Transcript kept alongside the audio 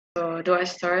So do I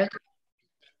start?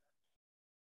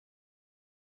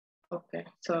 Okay,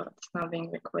 so it's now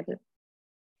being recorded.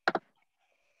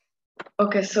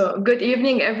 Okay, so good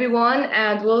evening, everyone,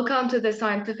 and welcome to the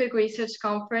Scientific Research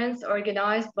Conference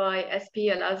organized by SP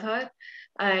Al-Azhar.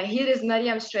 Here is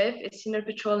Mariam Shref, a senior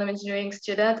petroleum engineering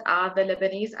student at the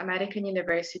Lebanese American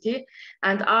University,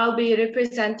 and I'll be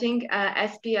representing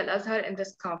SP Al-Azhar in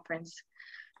this conference.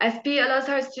 SP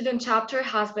Al-Azhar student chapter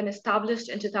has been established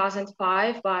in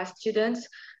 2005 by students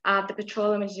at the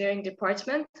Petroleum Engineering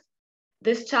Department.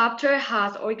 This chapter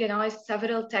has organized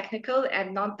several technical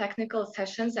and non-technical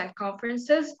sessions and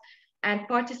conferences and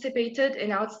participated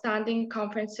in outstanding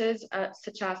conferences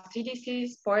such as CDC,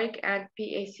 SPARC, and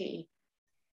PACE.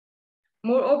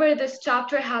 Moreover, this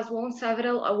chapter has won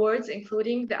several awards,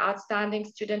 including the Outstanding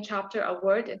Student Chapter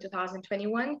Award in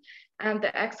 2021 and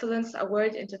the Excellence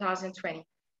Award in 2020.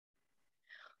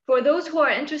 For those who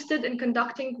are interested in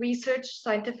conducting research,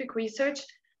 scientific research,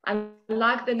 and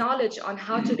lack the knowledge on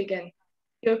how to begin,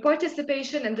 your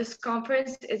participation in this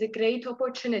conference is a great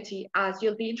opportunity as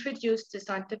you'll be introduced to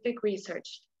scientific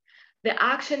research, the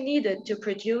action needed to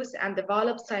produce and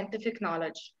develop scientific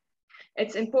knowledge,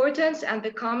 its importance, and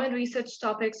the common research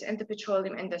topics in the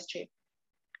petroleum industry.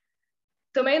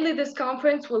 So mainly this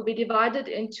conference will be divided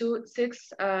into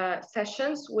 6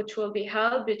 sessions, which will be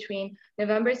held between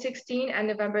November 16 and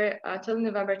till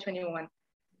November 21.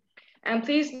 And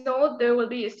please note there will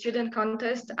be a student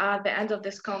contest at the end of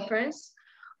this conference.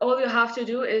 All you have to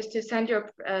do is to send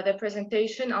the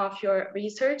presentation of your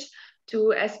research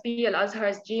to SP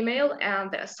Al-Azhar's Gmail, and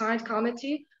the assigned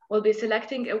committee will be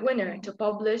selecting a winner to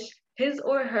publish his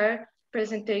or her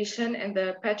presentation in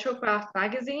the Petrocraft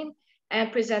magazine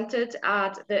and present it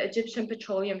at the Egyptian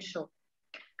Petroleum Show.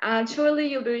 And surely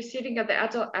you'll be receiving at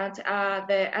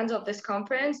the end of this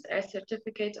conference a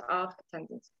certificate of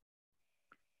attendance.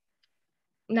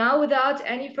 Now, without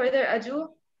any further ado,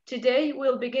 today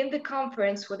we'll begin the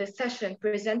conference with a session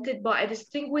presented by a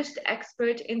distinguished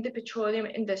expert in the petroleum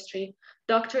industry,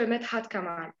 Dr. Medhat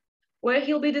Kamal, where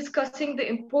he'll be discussing the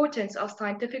importance of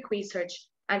scientific research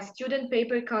and student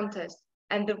paper contest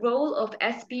and the role of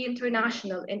SP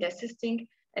International in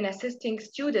assisting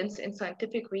students in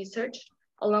scientific research,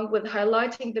 along with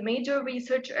highlighting the major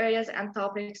research areas and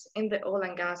topics in the oil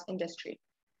and gas industry.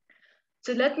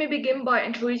 So let me begin by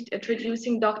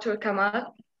introducing Dr.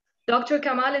 Kamal. Dr.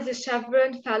 Kamal is a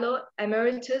Chevron Fellow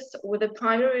Emeritus with the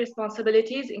primary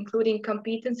responsibilities including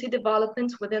competency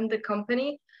development within the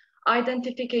company,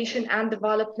 identification and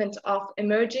development of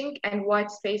emerging and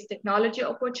white space technology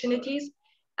opportunities,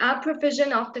 and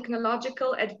provision of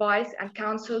technological advice and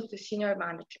counsel to senior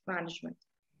management.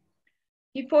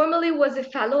 He formerly was a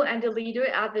fellow and a leader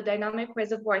at the Dynamic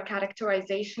Reservoir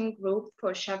Characterization Group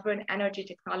for Chevron Energy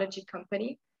Technology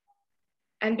Company.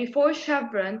 And before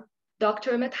Chevron,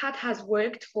 Dr. Medhat has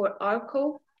worked for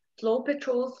Arco, Flow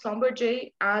Petrol,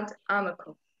 Schlumberger, and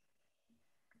Amoco.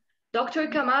 Dr.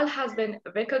 Kamal has been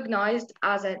recognized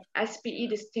as an SPE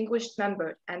Distinguished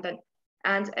Member and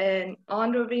an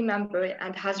honorary member,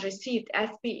 and has received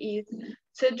SPE's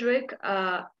Cedric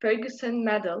Ferguson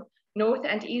Medal, North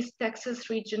and East Texas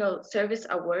Regional Service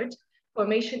Award,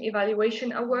 Formation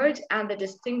Evaluation Award, and the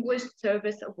Distinguished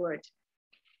Service Award.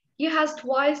 He has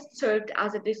twice served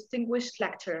as a distinguished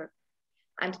lecturer.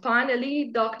 And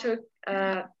finally, Dr.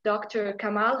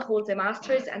 Kamal holds a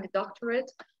master's and a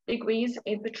doctorate degrees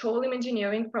in petroleum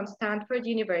engineering from Stanford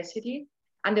University,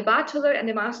 and a bachelor and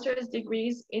a master's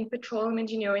degrees in petroleum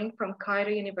engineering from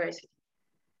Cairo University.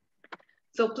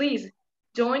 So please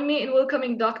join me in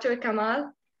welcoming Dr.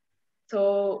 Kamal.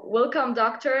 So welcome,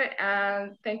 doctor,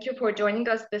 and thank you for joining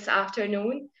us this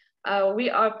afternoon. We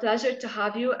are pleased to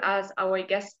have you as our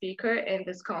guest speaker in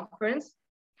this conference.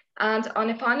 And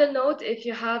on a final note, if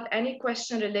you have any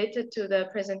question related to the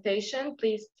presentation,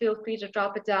 please feel free to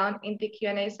drop it down in the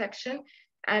Q&A section,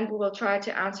 and we will try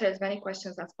to answer as many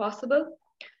questions as possible.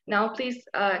 Now, please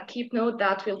keep note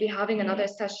that we'll be having another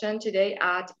session today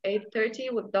at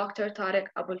 8:30 with Dr. Tariq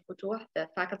Abul Futuh, the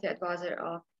faculty advisor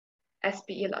of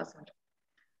SPE Al-Azhar.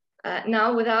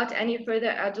 Now, without any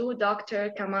further ado,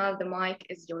 Dr. Kamal, the mic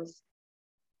is yours.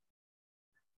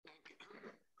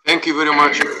 Thank you very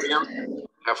much, Miriam,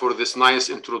 for this nice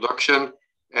introduction.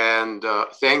 And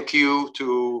thank you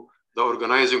to the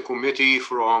organizing committee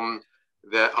from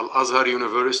the Al-Azhar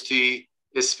University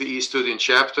SPE student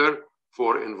chapter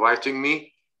for inviting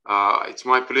me. It's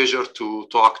my pleasure to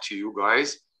talk to you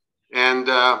guys. And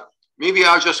maybe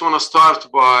I just want to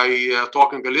start by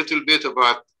talking a little bit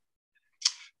about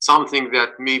something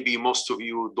that maybe most of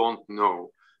you don't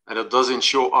know, and it doesn't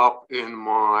show up in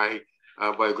my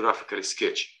biographical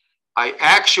sketch. I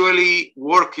actually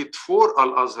worked for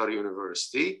Al-Azhar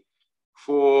University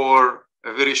for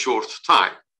a very short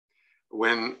time.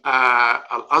 When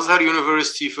Al-Azhar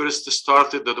University first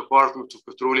started the Department of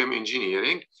Petroleum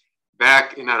Engineering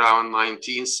back in around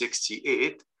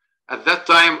 1968, at that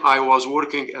time I was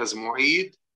working as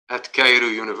Mu'eed at Cairo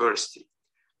University.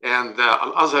 And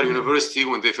Al-Azhar University,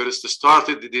 when they first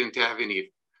started, they didn't have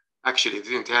any, actually they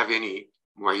didn't have any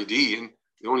Mu'eedeen.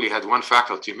 They only had one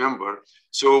faculty member.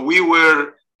 So we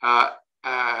were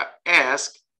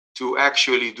asked to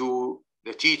actually do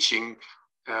the teaching,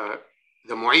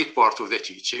 the Mu'eed part of the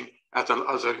teaching at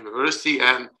Al-Azhar University.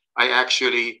 And I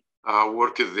actually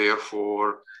worked there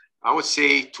for, I would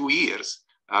say, 2 years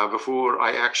before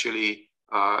I actually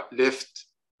left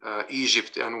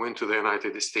Egypt and went to the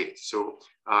United States. So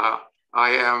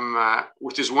I am,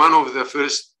 which is one of the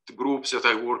first groups that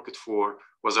I worked for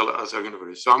was Al-Azhar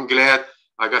University. So I'm glad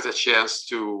I got a chance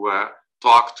to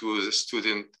talk to the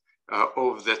student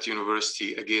of that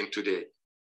university again today.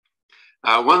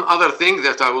 One other thing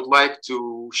that I would like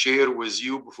to share with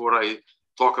you before I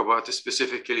talk about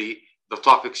specifically the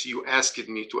topics you asked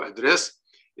me to address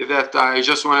is that I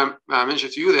just want to mention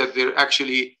to you that they're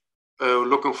actually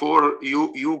looking forward,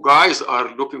 you guys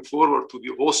are looking forward to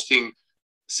be hosting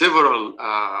several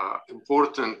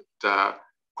important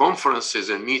conferences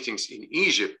and meetings in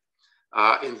Egypt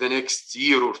in the next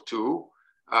year or two.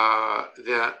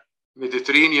 The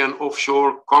Mediterranean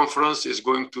Offshore Conference is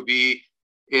going to be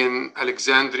in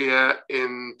Alexandria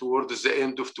towards the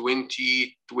end of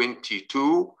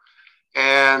 2022.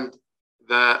 And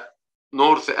the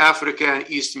North Africa and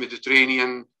East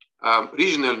Mediterranean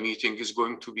regional meeting is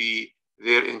going to be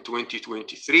there in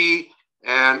 2023.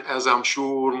 And as I'm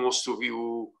sure most of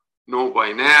you know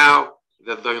by now,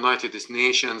 that the United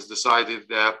Nations decided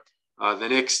that the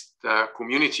next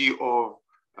community of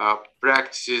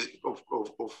practices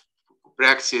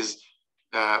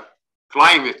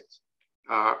climate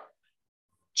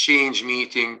change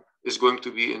meeting is going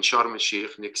to be in Sharm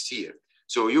el-Sheikh next year.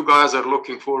 So you guys are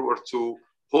looking forward to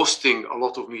hosting a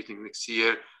lot of meetings next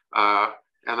year.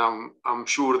 And I'm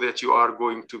sure that you are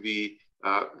going to be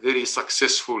very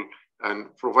successful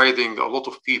and providing a lot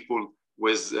of people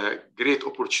with great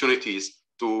opportunities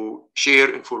to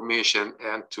share information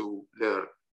and to learn.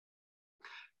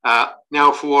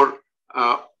 Now for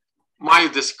my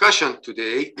discussion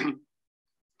today,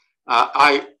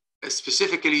 I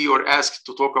specifically, you are asked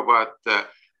to talk about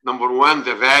number one,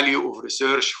 the value of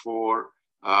research for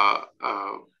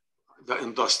the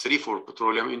industry, for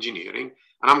petroleum engineering.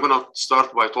 And I'm going to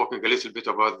start by talking a little bit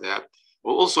about that.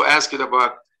 We'll also ask it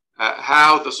about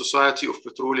how the Society of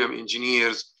Petroleum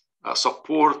Engineers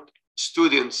support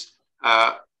students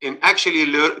in actually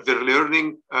their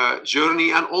learning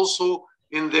journey and also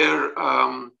in their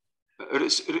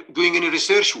doing any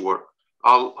research work.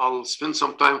 I'll spend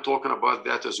some time talking about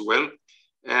that as well.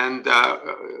 And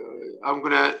I'm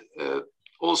going to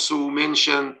also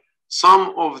mention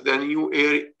some of the new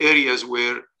areas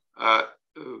where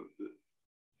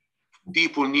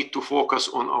people need to focus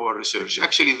on our research.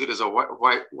 Actually, there is a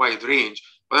wide range,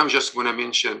 but I'm just going to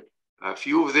mention a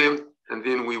few of them, and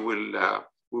then we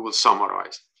will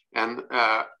summarize. And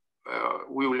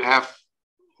we will have,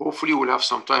 hopefully, we'll have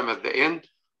some time at the end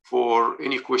for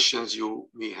any questions you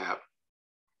may have.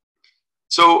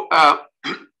 So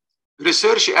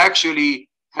research actually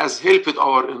has helped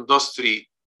our industry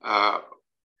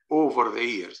over the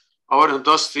years. Our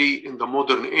industry in the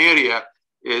modern area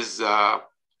is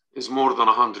more than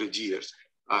 100 years.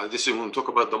 This is when we talk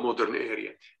about the modern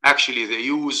area. Actually, the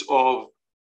use of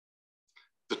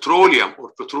petroleum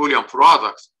or petroleum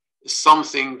products is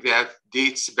something that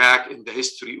dates back in the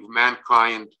history of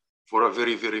mankind for a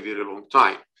very, very, very long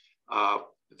time.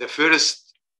 The first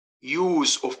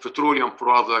use of petroleum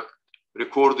product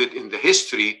recorded in the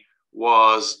history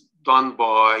was done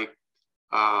by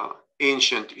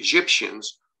ancient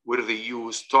Egyptians, where they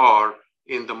used tar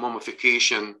in the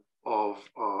mummification of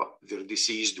their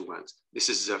deceased ones. This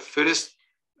is the first,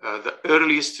 the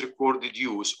earliest recorded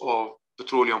use of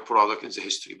petroleum product in the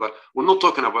history. But we're not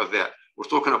talking about that. We're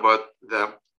talking about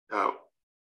the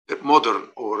modern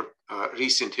or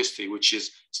recent history, which is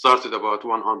started about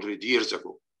 100 years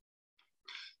ago.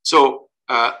 So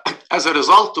as a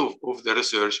result of the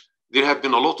research, there have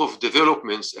been a lot of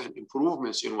developments and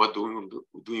improvements in what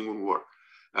doing on work.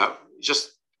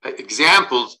 Just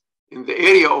examples in the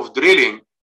area of drilling,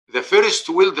 the first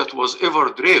well that was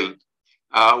ever drilled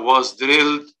was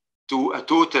drilled to a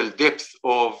total depth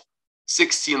of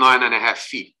 69.5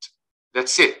 feet.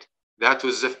 That's it. That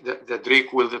was the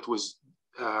Drake well that was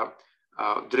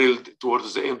drilled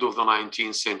towards the end of the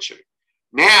 19th century.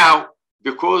 Now,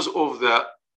 because of the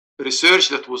research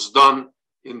that was done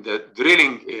in the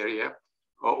drilling area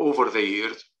over the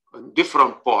years, in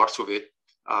different parts of it,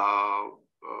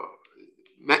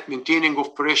 maintaining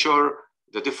of pressure,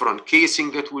 the different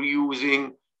casing that we're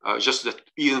using, just that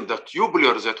even the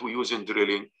tubulars that we use in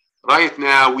drilling. Right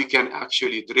now, we can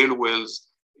actually drill wells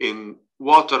in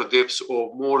water depths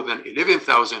of more than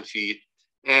 11,000 feet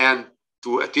and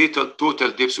to a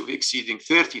total depths of exceeding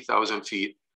 30,000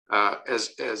 feet,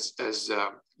 as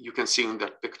you can see in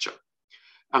that picture.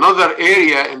 Another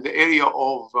area in the area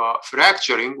of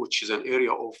fracturing, which is an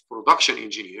area of production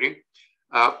engineering,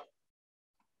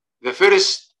 the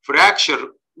first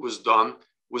fracture was done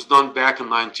back in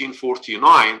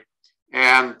 1949,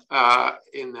 and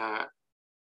in a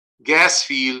gas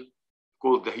field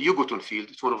called the Hugoton field.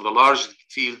 It's one of the largest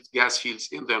gas fields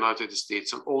in the United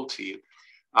States, an old field.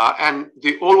 And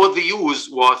all what they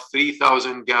used was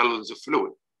 3,000 gallons of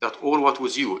fluid. That's all what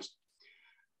was used.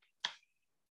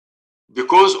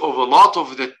 Because of a lot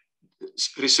of the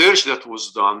research that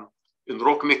was done in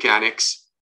rock mechanics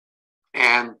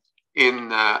and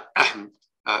in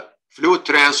fluid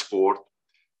transport,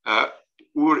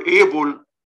 we were able,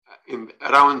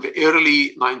 around the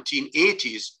early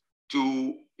 1980s,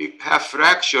 to have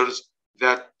fractures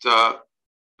that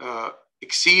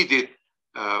exceeded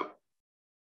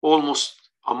almost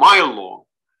a mile long.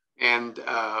 And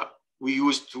we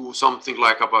used to something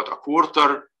like about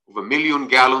 250,000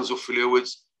 gallons of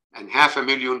fluids and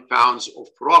 500,000 pounds of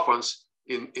proppants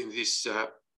in this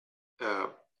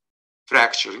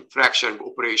fracturing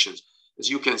operations. As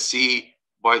you can see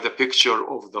by the picture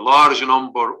of the large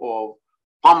number of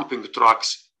pumping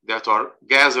trucks that are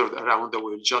gathered around the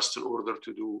world just in order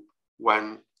to do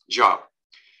one job.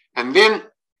 And then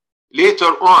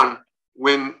later on,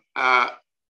 when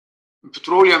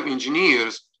petroleum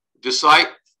engineers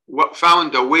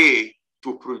found a way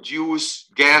to produce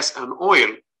gas and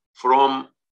oil from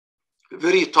a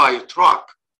very tight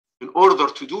rock, in order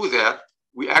to do that,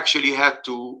 we actually had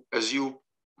to,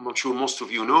 I'm sure most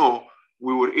of you know,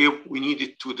 we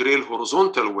needed to drill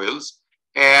horizontal wells,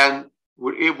 and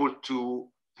we're able to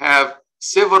have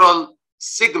several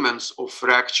segments of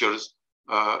fractures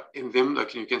in them,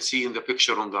 like you can see in the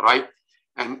picture on the right,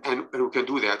 and we can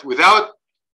do that. Without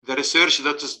the research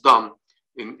that is done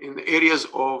in the areas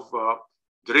of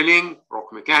drilling,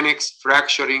 rock mechanics,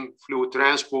 fracturing, fluid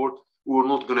transport, we were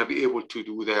not going to be able to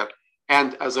do that.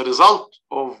 And as a result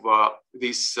of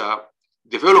these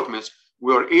developments,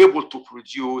 we are able to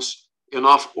produce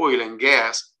enough oil and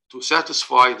gas to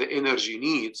satisfy the energy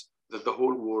needs that the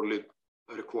whole world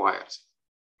requires.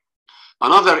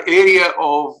 Another area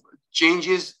of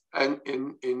changes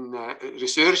in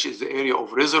research is the area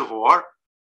of reservoir.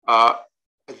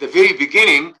 At the very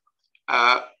beginning,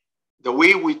 the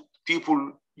way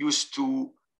people used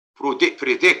to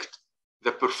predict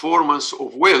the performance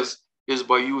of wells is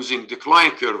by using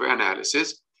decline curve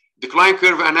analysis. Decline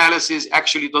curve analysis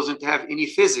actually doesn't have any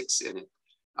physics in it.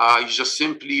 You just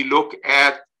simply look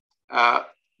at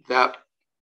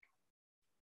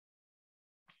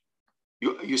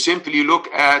you simply look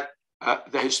at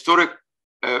the historic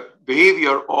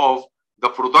behavior of the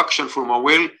production from a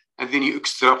well, and then you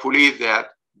extrapolate that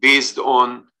based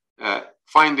on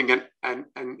finding an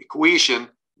equation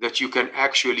that you can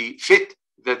actually fit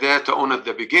the data on at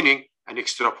the beginning and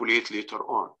extrapolate later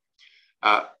on.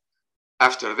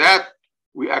 After that,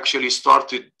 we actually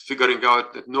started figuring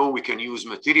out that no, we can use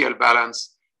material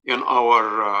balance in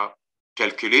our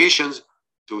calculations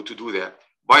to do that.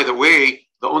 By the way,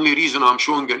 the only reason I'm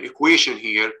showing an equation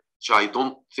here, which I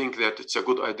don't think that it's a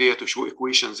good idea to show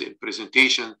equations in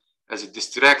presentation, as it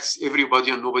distracts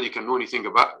everybody and nobody can know anything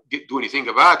do anything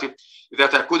about it,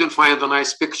 that I couldn't find a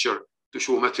nice picture to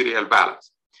show material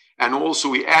balance. And also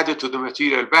we added to the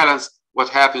material balance what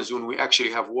happens when we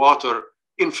actually have water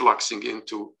influxing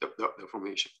into the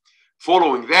formation.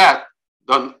 Following that,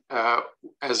 then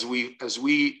as we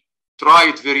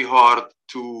tried very hard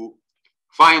to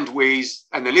find ways,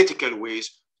 analytical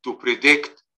ways, to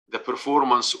predict the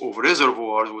performance of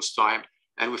reservoirs with time,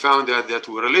 and we found that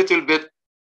we were a little bit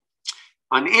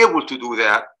unable to do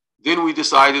that. Then we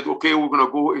decided, okay, we're going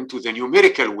to go into the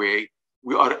numerical way.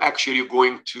 We are actually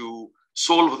going to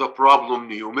solve the problem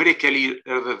numerically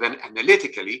rather than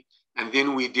analytically. And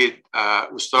then we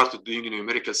started doing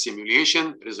numerical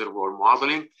simulation, reservoir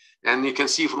modeling. And you can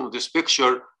see from this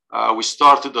picture, we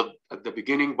started at the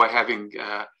beginning by having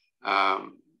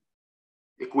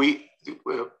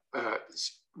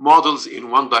models in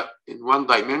one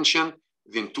dimension,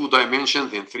 then 2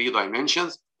 dimensions, then 3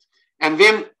 dimensions. And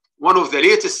then one of the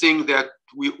latest things that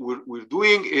we're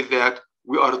doing is that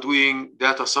we are doing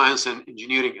data science and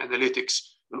engineering analytics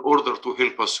in order to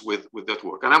help us with that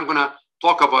work. And I'm going to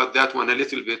talk about that one a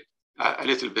little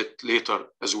bit later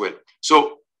as well.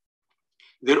 So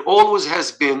there always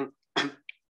has been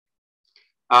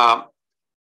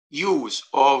use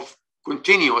of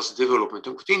continuous development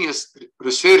and continuous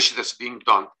research that's being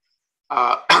done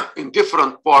in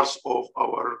different parts of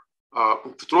our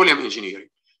petroleum engineering.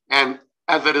 And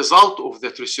as a result of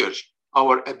that research,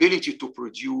 our ability to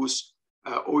produce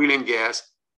oil and gas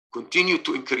continue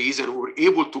to increase, and we're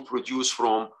able to produce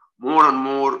from more and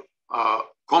more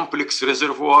complex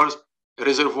reservoirs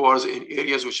in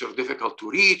areas which are difficult to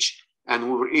reach, and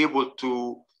we were able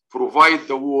to provide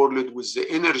the world with the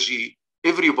energy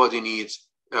everybody needs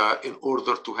in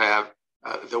order to have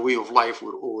the way of life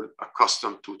we're all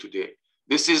accustomed to today.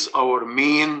 This is our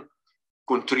main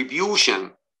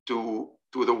contribution to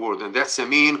the world, and that's the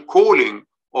main calling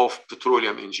of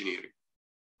petroleum engineering.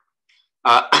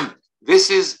 This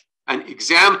is an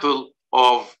example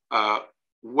of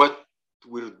what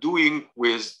we're doing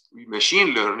with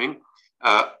machine learning.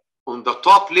 On the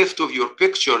top left of your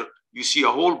picture, you see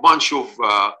a whole bunch of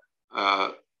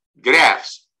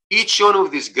graphs. Each one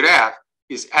of these graphs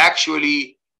is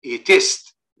actually a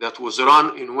test that was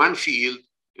run in one field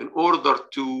in order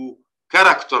to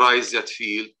characterize that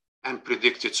field and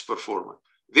predict its performance.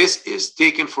 This is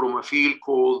taken from a field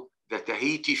called the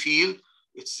Tahiti field.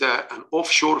 It's an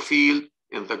offshore field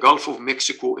in the Gulf of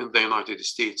Mexico in the United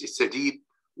States. It's a deep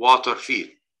water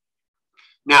field.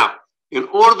 Now, in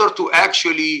order to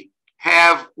actually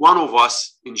have one of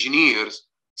us engineers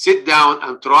sit down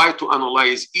and try to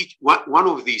analyze each one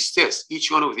of these tests, we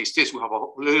have a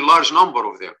very large number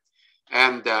of them.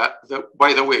 And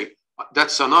by the way,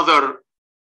 that's another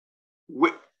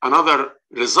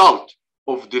result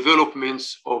of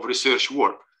developments of research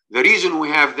work. The reason we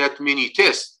have that many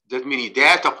tests, that many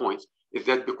data points, is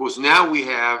that because now we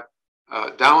have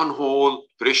downhole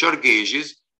pressure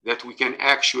gauges that we can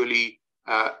actually,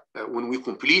 when we're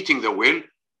completing the well,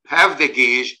 have the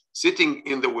gauge sitting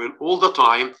in the well all the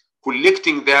time,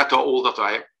 collecting data all the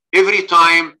time. Every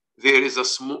time there is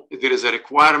a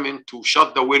requirement to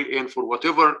shut the well in for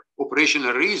whatever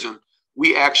operational reason,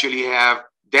 we actually have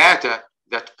data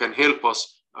that can help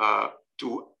us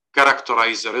to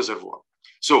characterize the reservoir.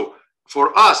 So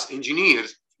for us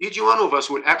engineers, each one of us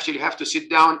will actually have to sit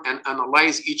down and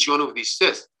analyze each one of these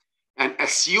tests. And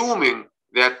assuming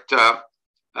that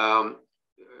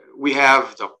we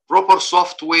have the proper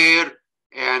software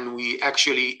and we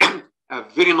actually are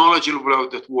very knowledgeable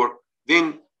about that work,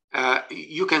 then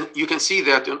you can see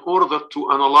that in order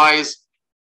to analyze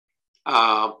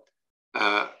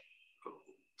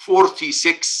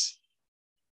 46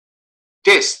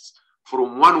 tests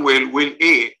from one well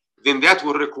A, then that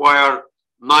will require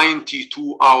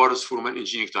 92 hours from an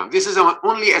engineering time. This is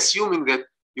only assuming that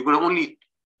you're going to only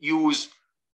use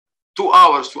 2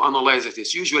 hours to analyze a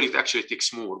test. Usually it actually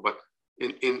takes more, but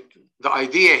in the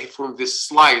idea from this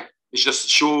slide is just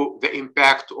show the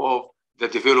impact of the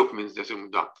developments that are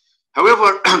done.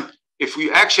 However, if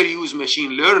we actually use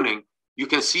machine learning, you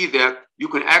can see that you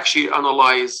can actually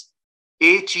analyze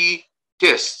 80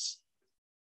 tests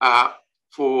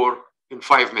in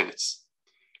 5 minutes.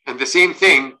 And the same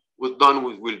thing was done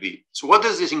with will be. So what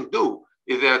does this thing do?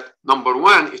 Is that number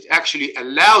one, it actually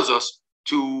allows us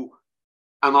to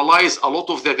analyze a lot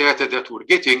of the data that we're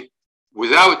getting.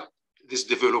 Without this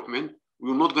development,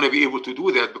 we're not going to be able to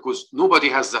do that because nobody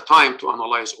has the time to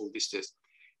analyze all these tests.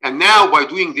 And now by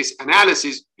doing this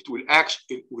analysis, it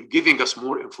will giving us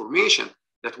more information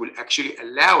that will actually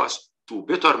allow us to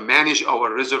better manage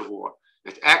our reservoir.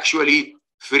 It actually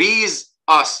frees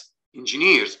us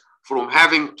engineers from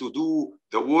having to do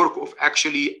the work of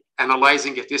actually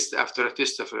analyzing a test after a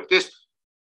test after a test.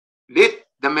 Let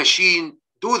the machine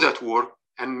do that work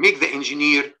and make the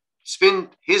engineer spend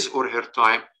his or her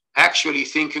time actually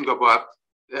thinking about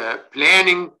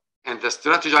planning and the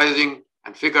strategizing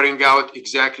and figuring out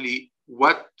exactly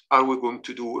what are we going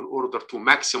to do in order to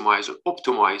maximize or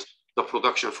optimize the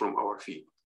production from our field.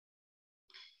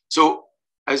 So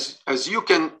as you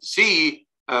can see,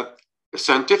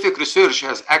 scientific research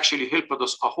has actually helped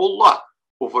us a whole lot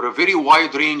over a very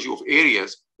wide range of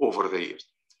areas over the years.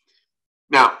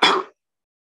 Now,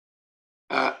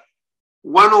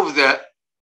 one of the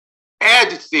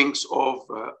added things of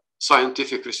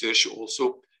scientific research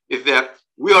also is that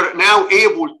we are now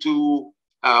able to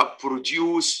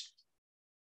produce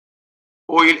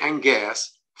oil and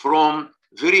gas from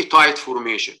very tight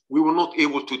formation. We were not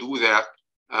able to do that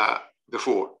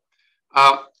before.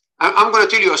 I'm going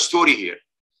to tell you a story here.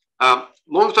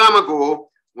 Long time ago,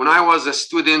 when I was a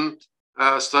student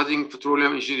studying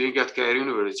petroleum engineering at Cairo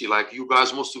University, like you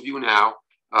guys, most of you now,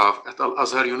 at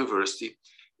Al-Azhar University,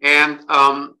 and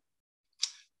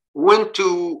went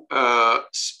to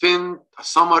spend a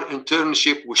summer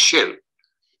internship with Shell.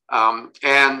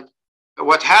 And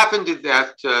what happened is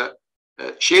that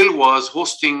Shell was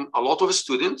hosting a lot of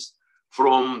students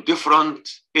from different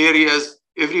areas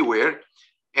everywhere,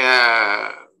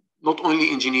 not only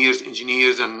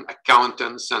engineers and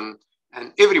accountants and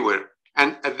everywhere,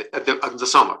 and at the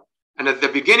summer. And at the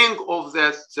beginning of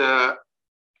that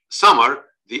summer,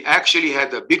 they actually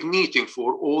had a big meeting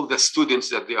for all the students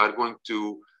that they are going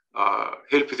to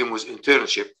help them with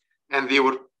internship. And they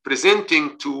were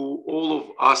presenting to all of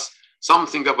us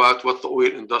something about what the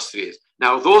oil industry is.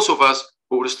 Now, those of us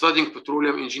who were studying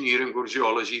petroleum engineering or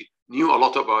geology knew a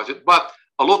lot about it, but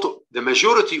the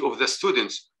majority of the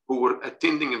students who were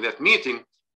attending in that meeting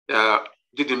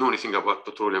didn't know anything about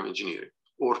petroleum engineering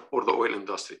or the oil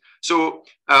industry. So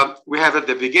we have at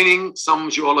the beginning some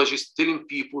geologists telling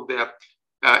people that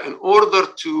in order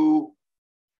to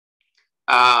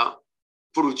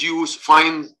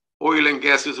find oil and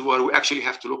gas reservoir, we actually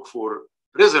have to look for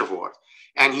reservoirs.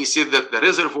 And he said that the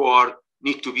reservoir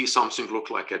need to be something look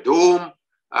like a dome,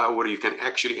 where you can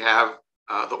actually have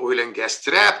the oil and gas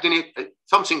trapped in it,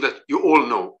 something that you all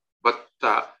know, but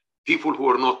people who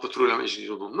are not petroleum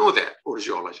engineers don't know that, or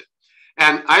geologists.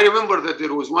 And I remember that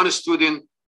there was one student,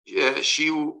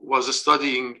 she was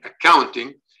studying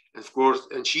accounting, of course,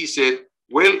 and she said,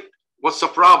 well, what's the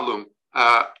problem?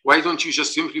 Why don't you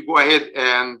just simply go ahead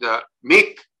and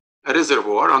make a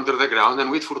reservoir under the ground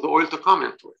and wait for the oil to come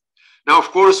into it? Now,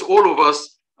 of course, all of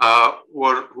us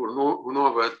who know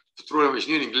about petroleum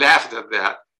engineering laughed at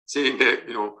that, saying that,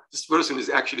 you know, this person is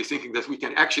actually thinking that we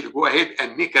can actually go ahead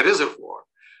and make a reservoir.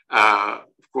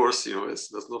 Of course, you know,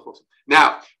 that's not possible.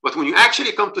 Now, but when you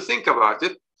actually come to think about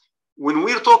it, when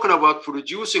we're talking about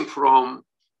producing from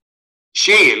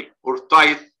shale or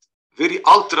tight, very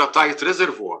ultra tight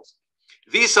reservoirs,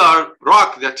 these are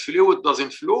rock that fluid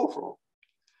doesn't flow from.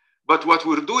 But what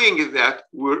we're doing is that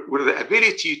we're the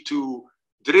ability to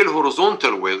drill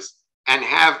horizontal wells and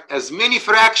have as many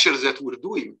fractures that we're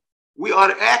doing, we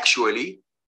are actually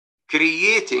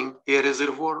creating a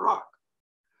reservoir rock.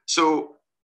 So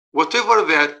whatever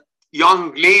that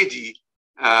young lady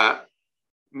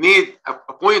made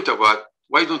a point about,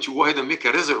 why don't you go ahead and make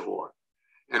a reservoir?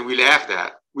 And we laughed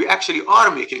at, we actually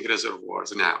are making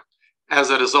reservoirs now as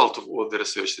a result of all the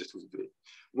research that we do.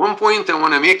 One point I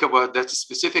want to make about that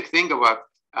specific thing about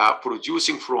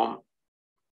producing from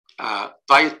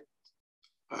tight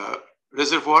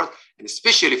reservoir, and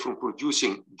especially from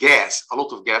producing gas, a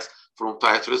lot of gas from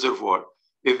tight reservoir,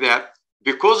 is that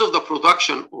because of the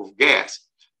production of gas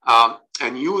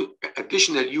and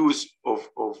additional use of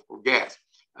gas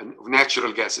and of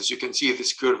natural gas, as you can see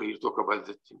this curve here, talk about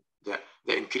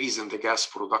the increase in the gas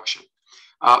production.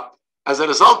 As a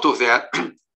result of that,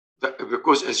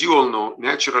 because as you all know,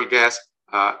 natural gas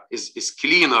is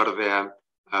cleaner than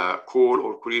coal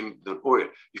or cleaner than oil.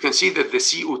 You can see that the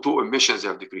CO2 emissions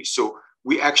have decreased. So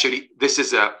we actually,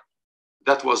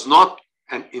 that was not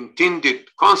an intended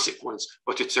consequence,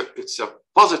 but it's a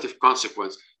positive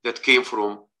consequence that came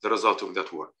from the result of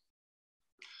that work.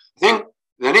 Then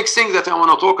the next thing that I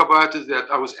want to talk about is that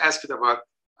I was asked about,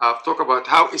 talk about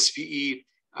how SPE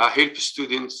helps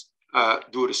students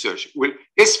do research. Well,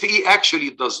 SPE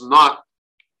actually does not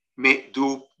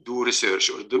do research,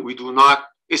 or we do not,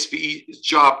 SPE's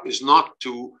job is not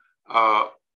to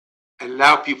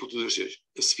allow people to do research.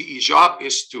 SPE's job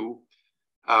is to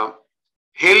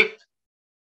help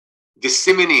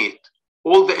disseminate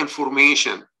all the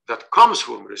information that comes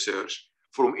from research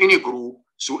from any group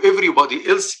so everybody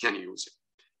else can use it.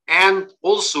 And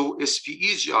also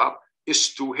SPE's job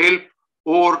is to help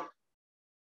all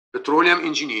petroleum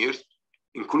engineers,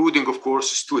 including, of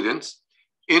course, students,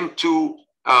 into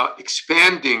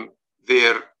expanding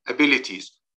their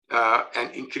abilities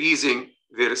and increasing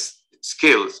their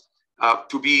skills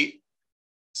to be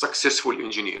successful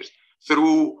engineers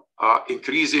through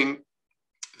increasing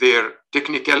their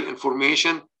technical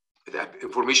information, the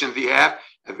information they have,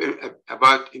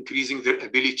 about increasing their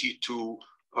ability to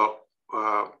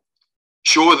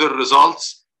show their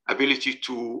results, ability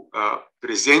to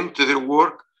present their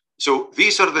work. So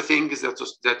these are the things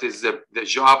that is the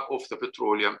job of the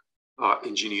petroleum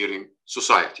engineering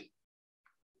society.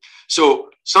 So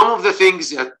some of the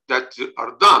things that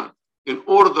are done in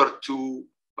order to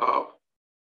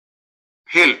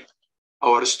help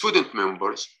our student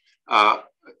members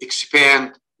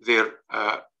expand their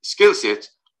skill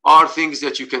sets are things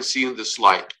that you can see in the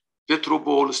slide. Petro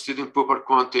Bowl, student paper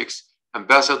context,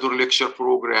 ambassador lecture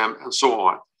program, and so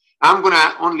on. I'm going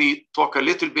to only talk a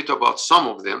little bit about some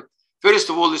of them. First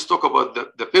of all, let's talk about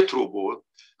the Petro Bowl.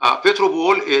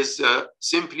 Petrobol is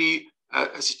simply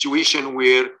a situation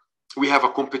where we have a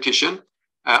competition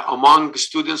among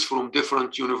students from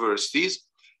different universities.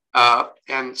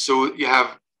 And so you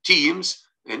have teams,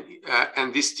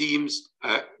 and these teams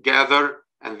gather,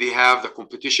 and they have the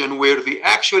competition where they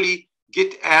actually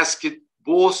get asked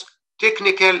both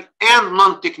technical and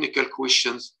non-technical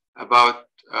questions about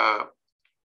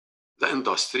the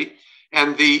industry,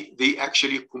 and they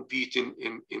actually compete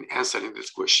in answering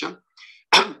this question.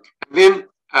 And then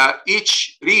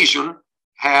each region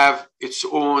have its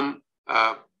own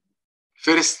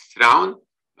first round,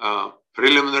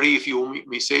 preliminary, if you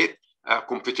may say it,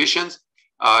 competitions.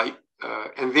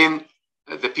 And then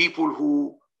the people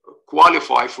who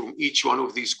qualify from each one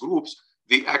of these groups,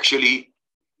 they actually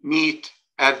meet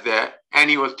at the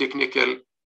annual technical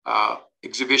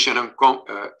exhibition and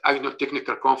annual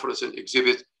technical conference and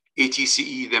exhibit,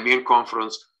 ATCE, the main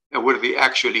conference, where they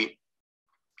actually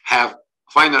have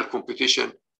final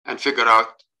competition and figure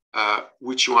out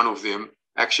which one of them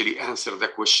actually answer the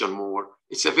question more.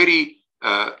 It's a very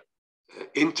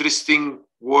interesting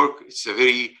work. It's a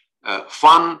very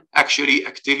fun, actually,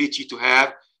 activity to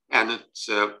have. And it's,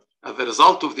 as a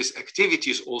result of this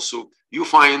activities also, you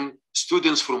find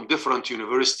students from different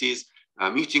universities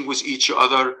meeting with each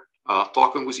other,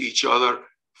 talking with each other,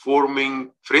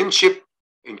 forming friendship,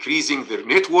 increasing their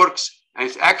networks, and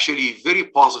it's actually very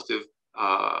positive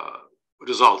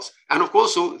results. And of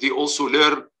course, they also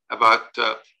learn about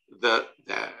the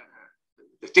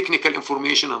technical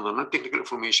information and the non-technical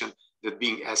information that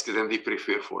being asked, and they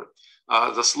prepare for it.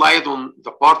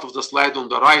 The part of the slide on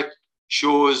the right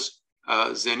shows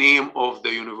the name of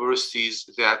the universities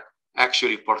that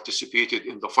actually participated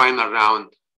in the final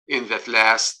round in that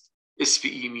last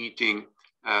SPE meeting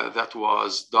that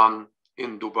was done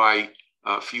in Dubai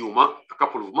a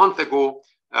couple of months ago.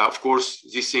 Of course,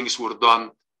 these things were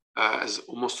done, as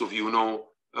most of you know,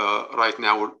 right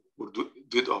now we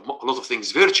did a lot of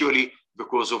things virtually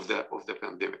because of the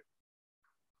pandemic.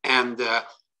 And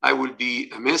I will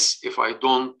be amiss if I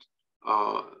don't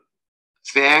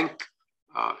thank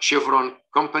Chevron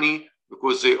company,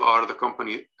 because they are the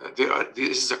company.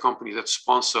 This is a company that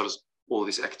sponsors all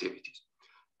these activities.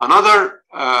 Another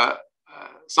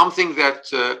something that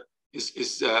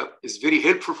is very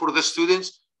helpful for the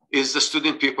students is the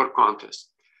student paper contest.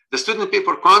 The student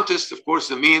paper contest, of course,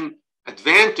 the main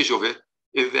advantage of it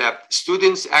is that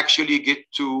students actually get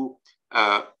to,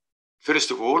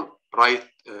 first of all, write,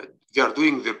 they are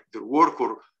doing their work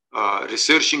or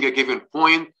researching a given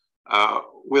point,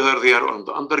 whether they are on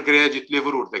the undergraduate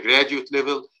level or the graduate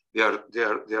level. They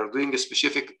are doing a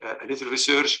specific little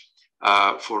research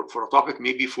for a topic,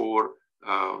 maybe for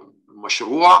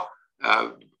mashrua,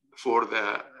 for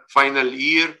the final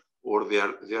year, or they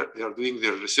are doing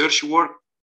their research work.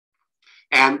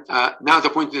 And now the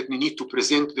point that we need to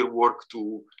present their work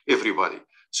to everybody.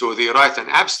 So they write an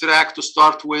abstract to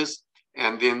start with,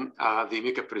 and then they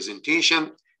make a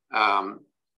presentation,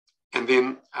 and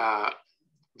then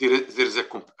there's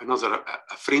another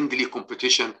friendly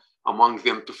competition among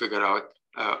them to figure out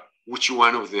which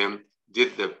one of them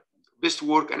did the best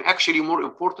work, and actually, more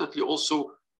importantly,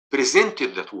 also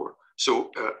presented that work.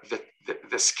 So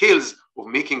the skills of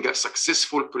making a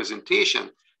successful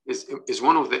presentation is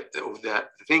one of the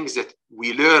things that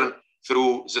we learn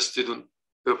through the student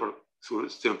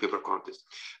paper contest.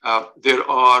 There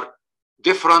are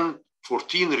different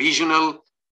 14 regional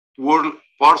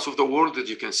parts of the world that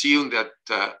you can see on that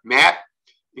map,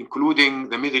 including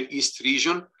the Middle East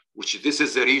region, which this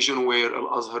is the region where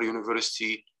Al-Azhar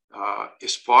University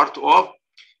is part of.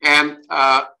 And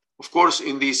of course,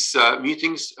 in these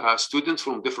meetings, students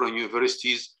from different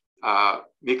universities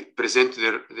present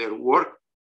their work.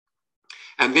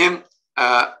 And then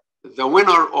the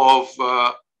winner of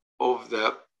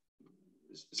the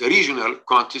regional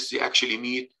contest, they actually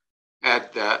meet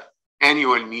at the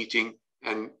annual meeting,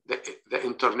 and the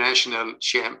international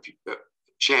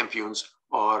champions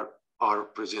are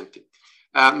presented.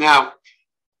 Now,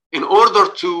 in order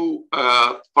to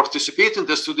participate in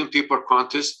the student paper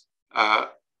contest,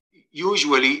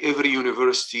 usually every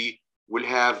university will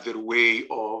have their way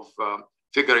of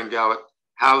figuring out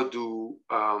how do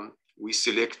we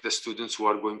select the students who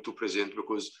are going to present,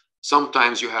 because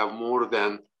sometimes you have more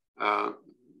than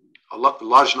a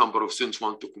large number of students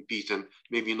want to compete, and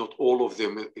maybe not all of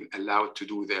them are allowed to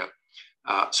do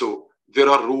that. So there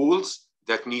are rules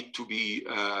that need to be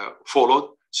followed.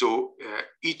 So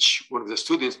each one of the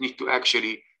students need to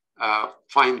actually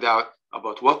find out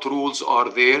about what rules are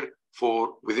there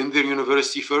for within their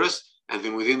university first, and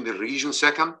then within the region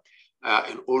second,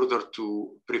 in order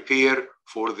to prepare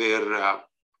for their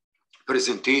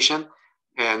presentation.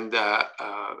 And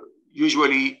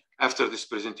usually after this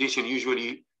presentation,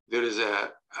 usually there is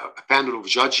a panel of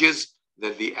judges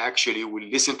that they actually will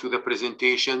listen to the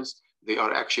presentations. They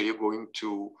are actually going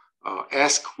to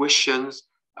ask questions.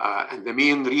 And the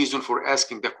main reason for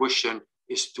asking the question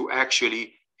is to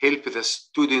actually help the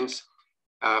students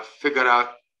figure out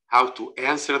how to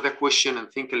answer the question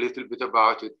and think a little bit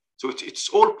about it. So it's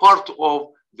all part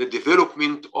of the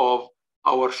development of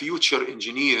our future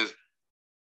engineers,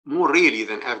 more really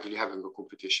than actually having a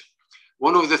competition.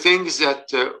 One of the things that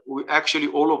we actually,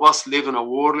 all of us live in a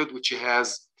world which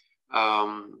has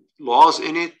laws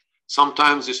in it.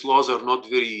 Sometimes these laws are not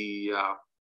very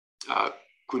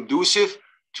conducive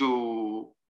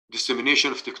to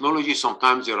dissemination of technology.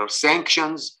 Sometimes there are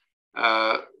sanctions.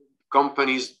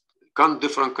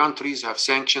 Different countries have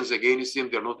sanctions against them.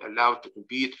 They're not allowed to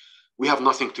compete. We have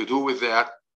nothing to do with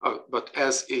that. But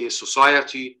as a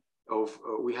society,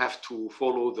 we have to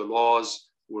follow the laws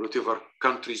whatever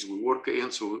countries we work in.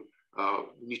 So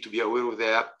we need to be aware of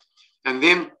that. And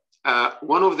then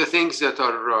one of the things that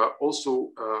are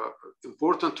also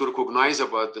important to recognize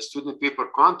about the student paper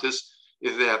contest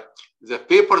is that the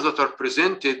papers that are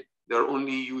presented, they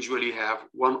only usually have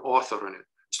one author in it.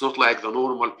 It's not like the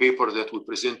normal paper that we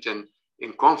present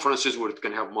in conferences where it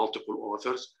can have multiple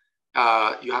authors.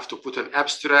 You have to put an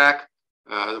abstract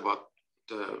about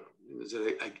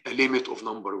a limit of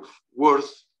number of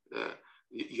words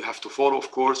you have to follow, of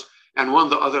course. And one of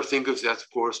the other things is that, of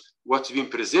course, what's being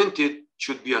presented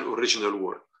should be an original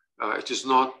work. It is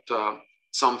not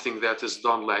something that is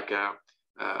done like,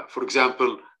 for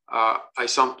example,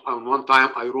 on one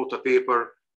time I wrote a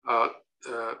paper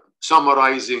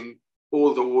summarizing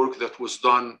all the work that was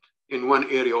done in one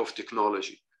area of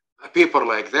technology. A paper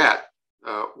like that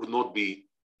would not be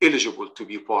eligible to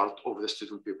be part of the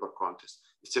student paper contest.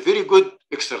 It's a very good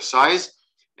exercise,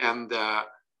 and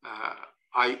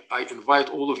I invite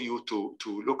all of you to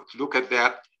look at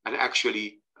that, and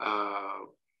actually,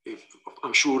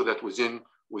 I'm sure that within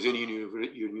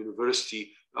your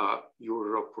university,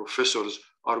 your professors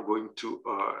are going to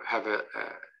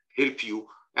help you,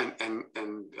 and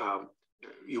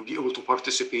you'll be able to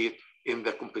participate in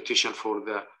the competition for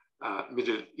the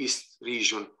Middle East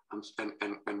region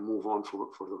and move on for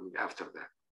after that.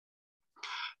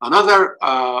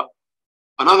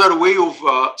 Another way of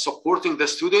supporting the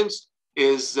students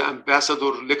is the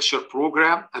Ambassador Lecture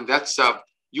Program, and that's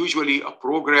usually a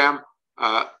program.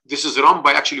 This is run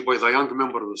actually by the young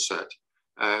member of the society,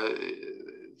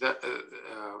 the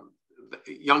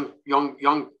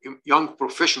young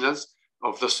professionals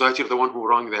of the society are the one who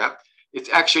run that. It's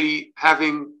actually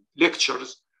having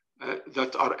lectures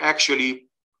that are actually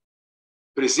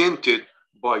presented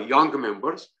by young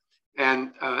members,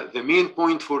 and the main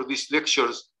point for these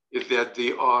lectures is that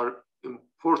they are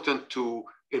important to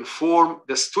inform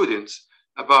the students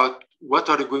about what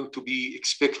are they going to be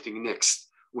expecting next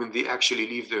when they actually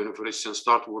leave the university and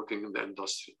start working in the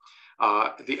industry.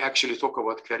 They actually talk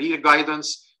about career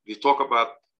guidance. They talk about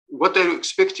what are you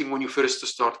expecting when you first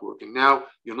start working. Now,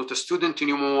 you're not a student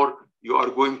anymore. You are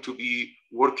going to be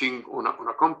working on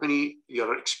a company.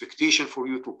 Your expectation for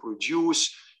you to produce.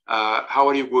 How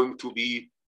are you going to be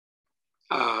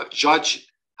judged?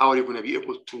 How are you going to be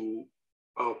able to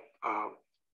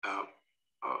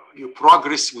your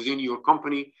progress within your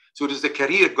company? So it is the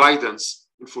career guidance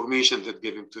information that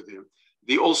given to them.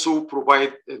 They also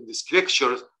provide in these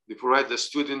lectures, they provide the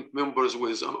student members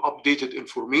with an updated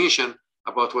information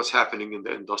about what's happening in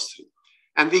the industry.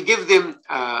 And they give them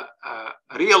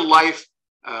real life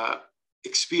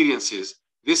experiences.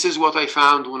 This is what I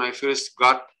found when I first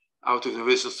got out of the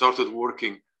university and started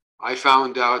working. I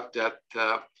found out that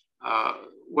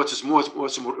what's more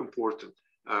important.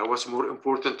 What's more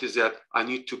important is that I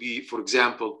need to be, for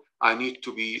example, I need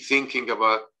to be thinking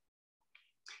about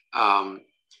how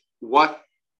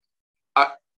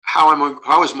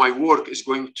is my work is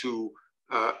going to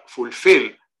fulfill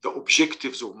the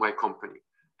objectives of my company.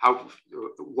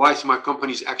 What is my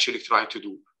company is actually trying to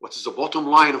do? What is the bottom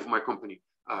line of my company?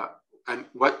 And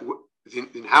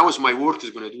then how is my work is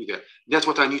going to do that? That's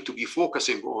what I need to be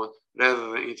focusing on rather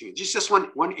than anything. Just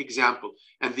one example,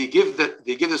 and they give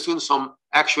the students some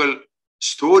actual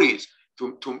stories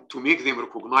to make them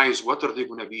recognize what are they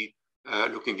going to be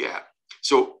looking at.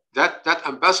 So that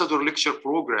Ambassador Lecture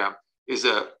Program is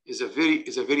a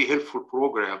very helpful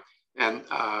program, and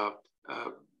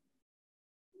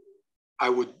I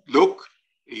would look,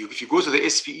 if you go to the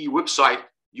SPE website,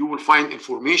 you will find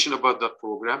information about that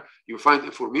program. You'll find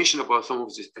information about some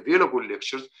of the available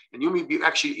lectures, and you may be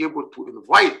actually able to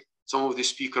invite some of the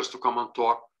speakers to come and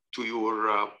talk to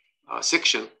your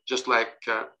section, just like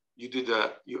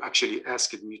you actually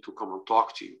asked me to come and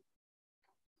talk to you.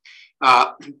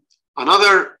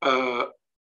 Another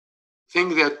thing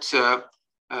that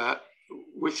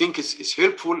we think is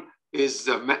helpful is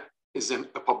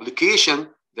a publication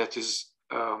that is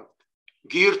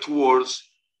geared towards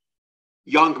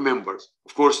young members.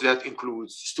 Of course, that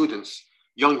includes students,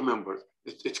 young members.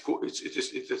 It's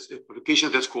a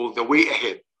publication that's called The Way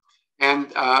Ahead.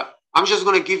 And I'm just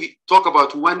going to talk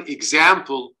about one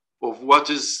example of what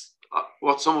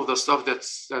some of the stuff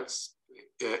that's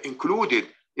included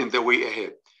in The Way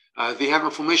Ahead. They have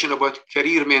information about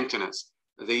career maintenance.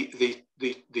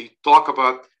 They talk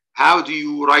about how do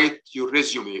you write your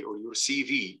resume or your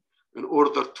CV in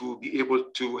order to be able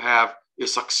to have a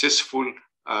successful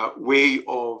way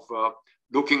of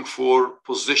looking for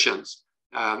positions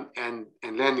and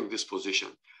landing this position.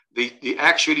 They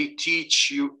actually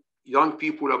teach you young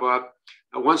people about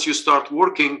once you start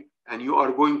working and you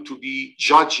are going to be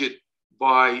judged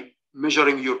by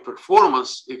measuring your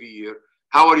performance every year.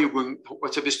 How are you going?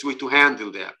 What's the best way to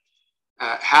handle that?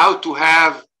 How to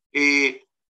have a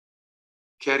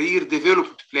career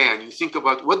development plan. You think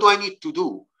about what do I need to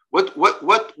do? What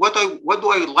do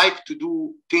I like to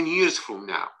do 10 years from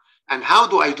now? And how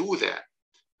do I do that?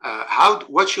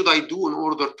 What should I do in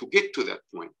order to get to that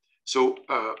point? So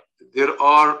there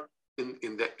are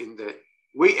in the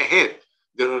Way Ahead,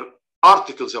 there are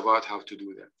articles about how to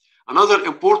do that. Another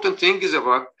important thing is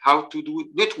about how to do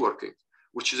networking,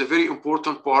 which is a very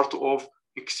important part of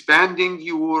expanding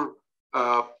your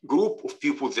group of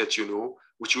people that you know,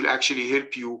 which will actually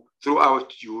help you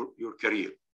throughout your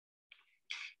career.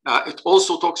 It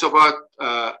also talks about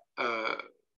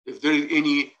if there is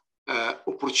any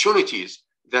opportunities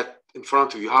that in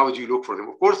front of you, how do you look for them?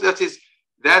 Of course,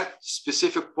 that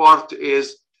specific part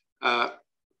is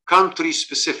country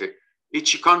specific.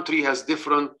 Each country has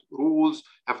different rules,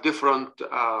 have different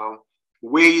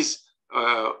ways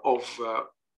of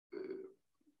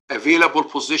available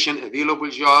position, available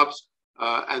jobs,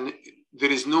 and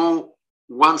there is no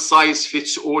one size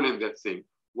fits all in that thing.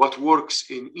 What works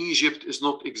in Egypt is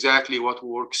not exactly what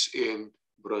works in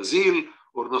Brazil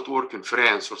or not work in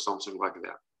France or something like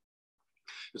that.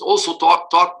 It also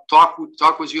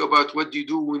talk with you about what do you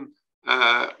do when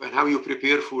and how you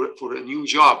prepare for a new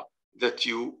job that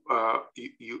you're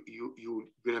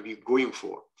going to be going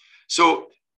for. So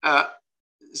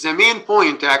the main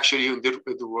point actually in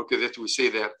the work that we say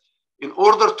that in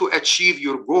order to achieve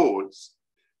your goals,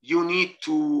 you need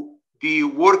to be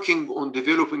working on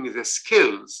developing the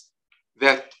skills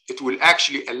that it will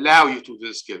actually allow you to do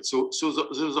the skills. So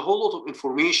there's a whole lot of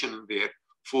information in there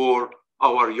for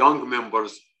our young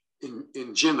members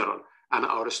in general and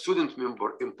our student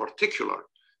member in particular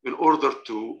in order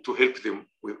to help them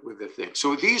with the thing.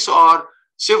 So these are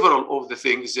several of the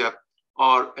things that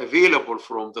are available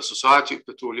from the Society of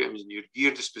Petroleum Engineers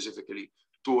geared specifically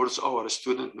towards our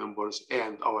student members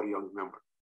and our young members.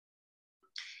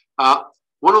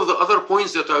 One of the other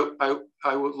points that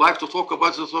I would like to talk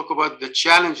about is the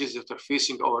challenges that are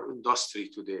facing our industry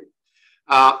today.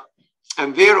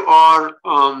 And there are,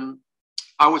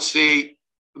 I would say,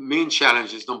 main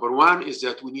challenges. Number one is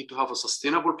that we need to have a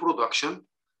sustainable production.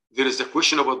 There is a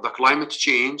question about the climate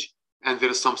change, and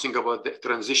there is something about the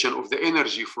transition of the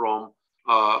energy from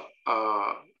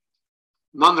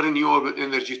non-renewable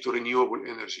energy to renewable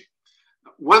energy.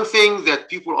 One thing that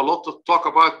people a lot talk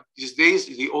about these days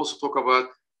is they also talk about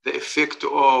the effect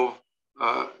of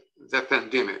the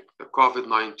pandemic, the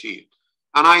COVID-19.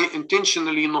 And I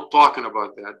intentionally not talking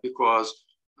about that because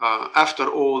after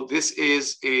all, this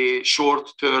is a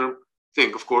short-term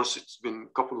thing. Of course, it's been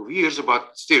a couple of years,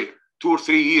 but still 2 or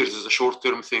 3 years is a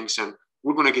short-term thing, and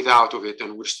we're going to get out of it,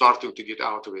 and we're starting to get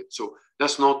out of it. So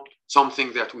that's not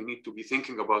something that we need to be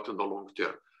thinking about in the long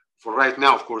term. For right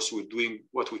now, of course, we're doing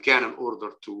what we can in order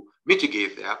to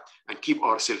mitigate that and keep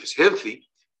ourselves healthy.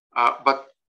 But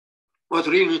what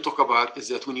we really need to talk about is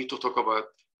that we need to talk about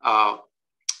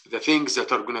the things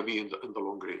that are going to be in the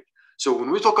long range. So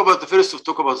when we talk about we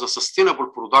talk about the sustainable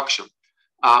production.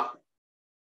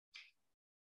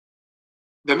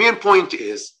 The main point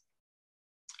is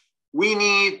we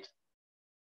need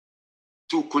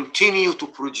to continue to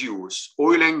produce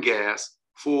oil and gas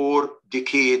for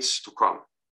decades to come.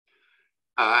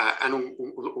 And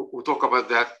we'll talk about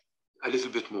that a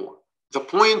little bit more. The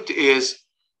point is,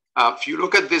 if you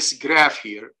look at this graph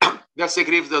here, that's a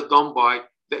graph that's done by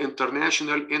the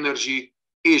International Energy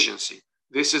Agency.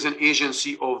 This is an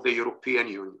agency of the European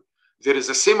Union. There is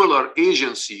a similar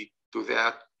agency to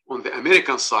that on the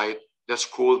American side that's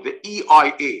called the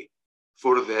EIA,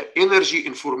 for the Energy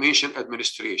Information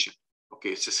Administration. Okay,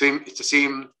 it's the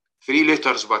same 3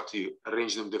 letters, but you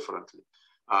arrange them differently.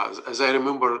 As I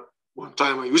remember, one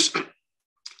time I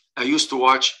used to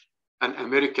watch an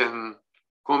American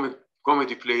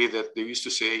comedy play that they used to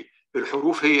say,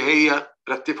 الحروف هي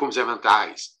رتبهم زي ما أنت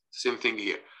عايز. Same thing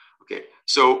here. Okay,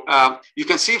 so you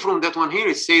can see from that one here,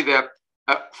 it say that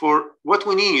for what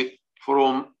we need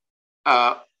from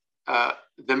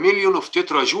the million of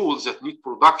tetrajoules that need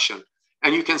production,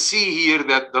 and you can see here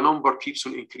that the number keeps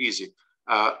on increasing.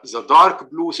 The dark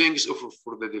blue things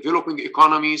for the developing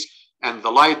economies, and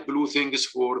the light blue things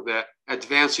for the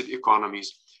advanced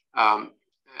economies.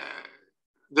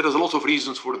 There is a lot of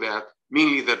reasons for that,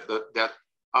 mainly that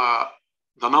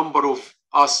the number of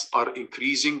us are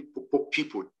increasing,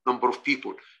 number of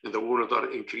people in the world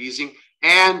are increasing,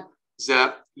 and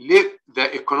the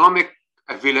economic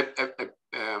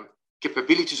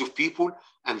capabilities of people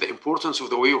and the importance of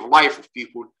the way of life of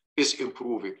people is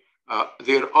improving.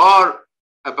 There are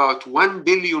about 1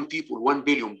 billion people, 1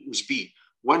 billion with B,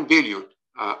 1 billion.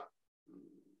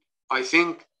 I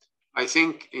think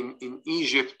in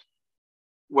Egypt,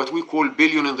 what we call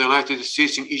billion in the United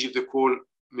States, in Egypt they call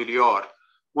milliard.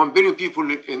 1 billion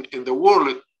people in the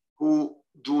world who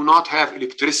do not have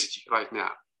electricity right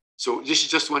now. So this is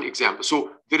just one example.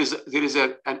 So there is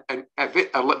a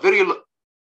very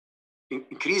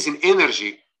increase in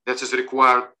energy that is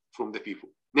required from the people.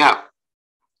 Now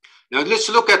let's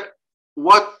look at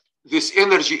what this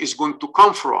energy is going to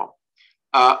come from.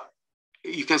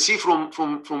 You can see from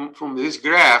this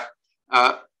graph,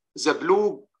 the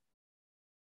blue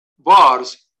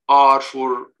bars are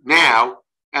for now,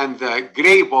 and the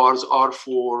gray bars are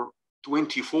for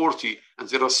 2040, and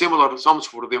there are similar sums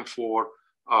for them for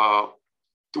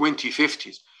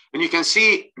 2050s. And you can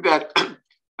see that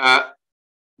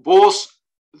both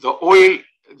the oil,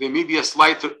 there may be a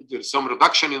slight, there's some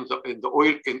reduction in the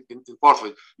oil in part of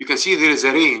it. You can see there is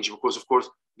a range because, of course,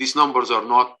 these numbers are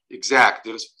not exact.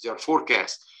 They are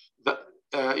forecast.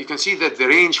 You can see that the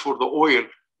range for the oil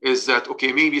is that,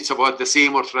 okay, maybe it's about the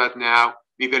same or right now,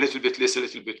 maybe a little bit less, a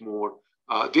little bit more.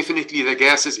 Definitely the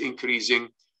gas is increasing.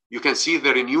 You can see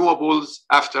the renewables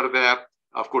after that.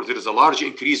 Of course, there is a large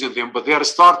increase in them, but they are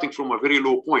starting from a very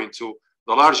low point. So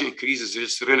the large increase is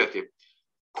just relative.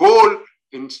 Coal,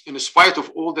 in spite of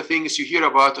all the things you hear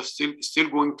about, are still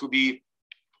going to be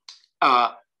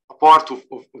a part of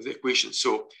the equation.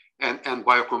 So, and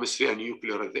biochemistry and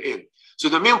nuclear at the end. So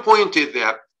the main point is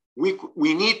that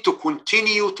we need to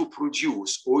continue to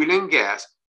produce oil and gas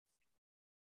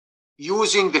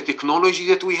using the technology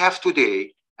that we have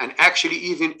today, and actually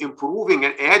even improving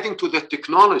and adding to that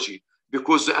technology,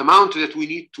 because the amount that we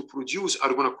need to produce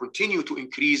are going to continue to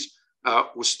increase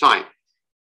with time.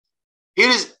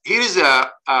 Here is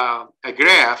a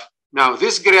graph. Now,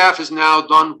 this graph is now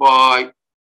done by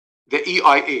the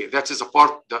EIA. That is a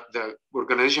part, the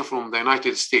organization from the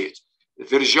United States.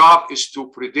 Their job is to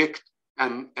predict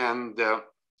and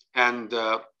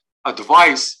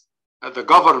advise the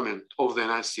government of the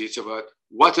United States about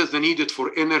what is the needed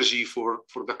for energy for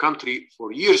the country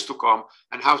for years to come,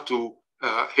 and how to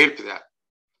help that.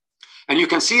 And you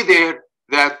can see there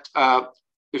that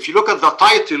if you look at the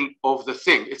title of the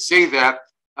thing, it says that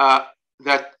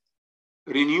that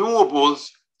renewables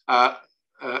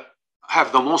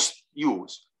have the most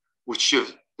use, which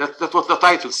is that's what the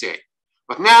title say.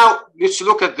 But now let's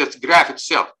look at that graph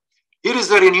itself. Here is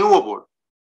the renewable.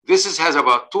 This has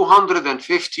about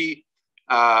 250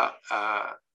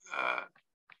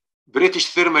 British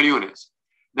thermal units.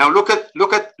 Now look at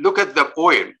the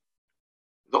oil.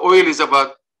 The oil is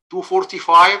about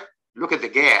 245. Look at the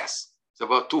gas. It's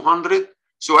about 200.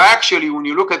 So actually, when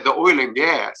you look at the oil and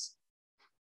gas,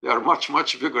 they are much,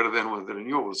 much bigger than what the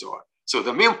renewables are. So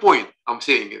the main point I'm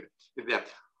saying is that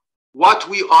what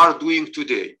we are doing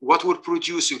today, what we're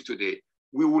producing today,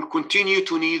 we will continue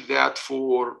to need that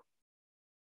for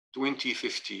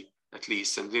 2050 at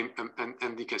least. And then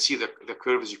and you can see the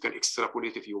curves, you can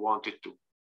extrapolate if you wanted to.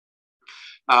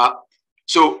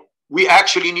 So we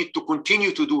actually need to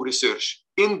continue to do research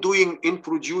in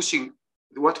producing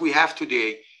what we have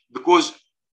today, because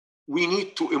we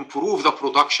need to improve the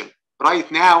production. Right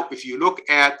now, if you look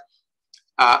at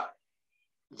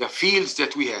the fields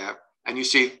that we have, and you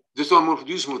say, this is what we're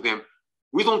producing with them,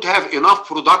 we don't have enough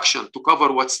production to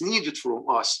cover what's needed from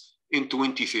us in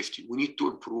 2050. We need to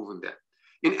improve on that.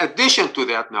 In addition to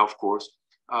that, now, of course,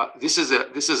 this is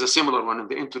a similar one. In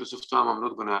the interest of time, I'm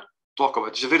not going to talk about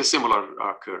it. It's a very similar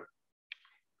curve.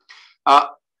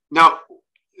 Now,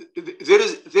 there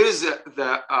is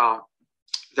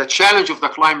the challenge of the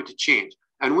climate change,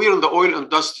 and we in the oil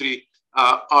industry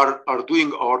are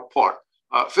doing our part.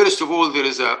 First of all, there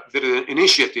is an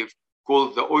initiative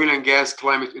called the Oil and Gas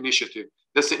Climate Initiative.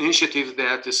 That's an initiative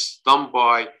that is done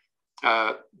by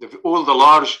all the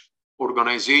large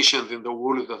organizations in the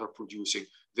world that are producing.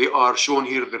 They are shown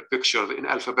here, their picture in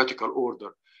alphabetical order.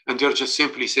 And they're just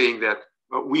simply saying that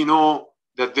we know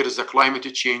that there is a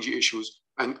climate change issues,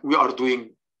 and we are going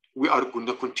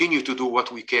to continue to do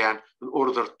what we can in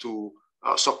order to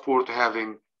support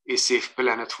having a safe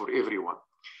planet for everyone.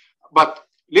 But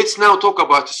let's now talk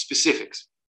about specifics.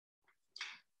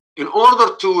 In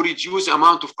order to reduce the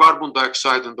amount of carbon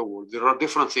dioxide in the world, there are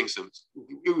different things.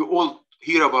 You all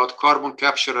hear about carbon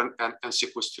capture and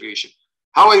sequestration.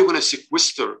 How are you going to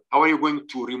sequester? How are you going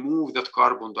to remove that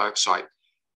carbon dioxide?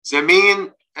 The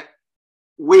main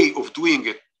way of doing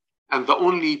it, and the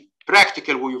only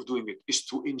practical way of doing it, is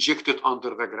to inject it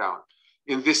under the ground.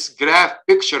 In this graph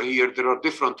picture here, there are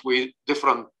different ways,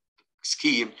 different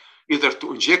schemes, either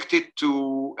to inject it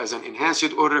as an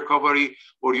enhanced oil recovery,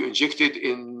 or you inject it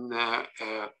in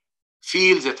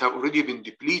fields that have already been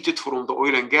depleted from the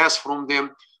oil and gas from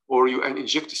them, or you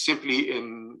inject it simply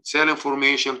in saline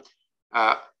formation.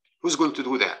 Who's going to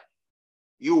do that?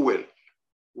 You will.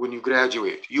 When you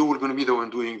graduate, you are going to be the one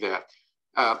doing that.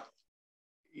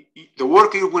 The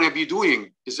work you're going to be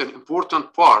doing is an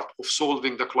important part of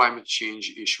solving the climate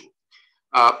change issue.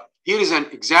 Here is an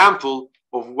example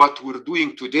of what we're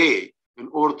doing today in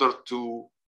order to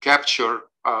capture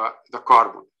the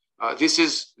carbon. This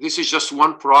is just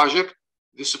one project.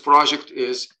 This project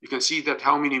is, you can see that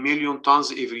how many million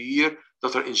tons every year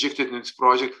that are injected in this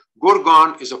project.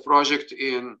 Gorgon is a project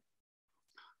in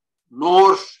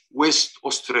northwest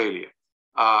Australia.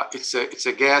 It's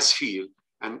a gas field,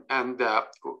 and there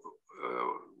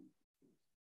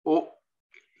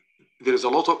is a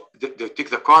lot of, they take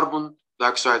the carbon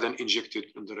dioxide and inject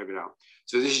it into the ground.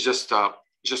 So this is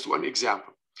just one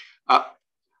example.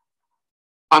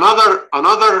 Another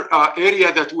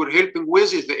area that we're helping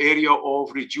with is the area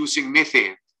of reducing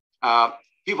methane.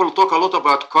 People talk a lot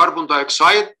about carbon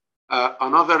dioxide.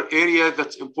 Another area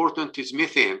that's important is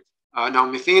methane. Now,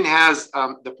 methane has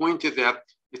the point is that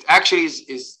it actually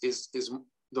is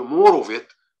the more of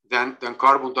it than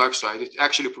carbon dioxide. It's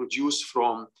actually produced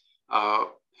from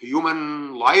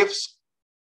human lives.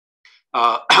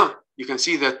 You can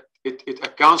see that it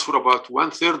accounts for about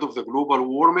 1/3 of the global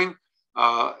warming,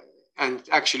 and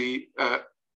actually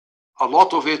a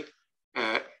lot of it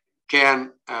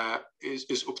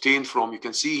is obtained from. You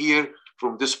can see here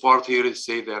from this part here is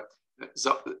say that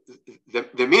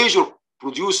the major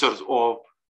producers of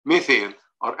methane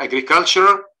are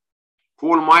agriculture,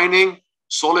 coal mining,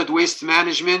 solid waste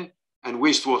management, and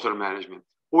wastewater management.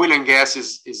 Oil and gas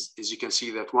is as you can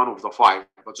see, that one of the five,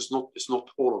 but it's not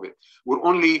all of it. We're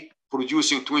only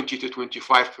producing 20 to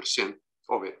 25%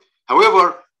 of it.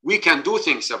 However, we can do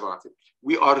things about it.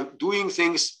 We are doing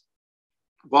things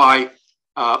by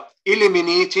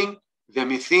eliminating the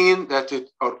methane that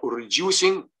are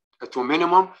reducing to a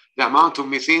minimum the amount of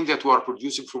methane that we are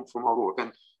producing from our work.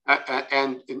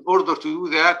 And in order to do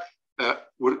that,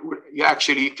 you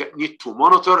actually need to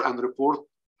monitor and report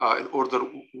in order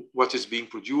what is being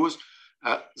produced.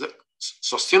 The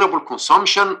sustainable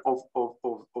consumption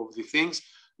of the things,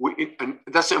 and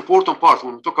that's the important part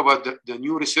when we talk about the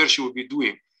new research we'll be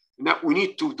doing. Now we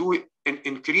need to do an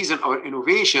increase in our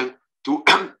innovation to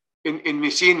in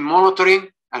methane monitoring,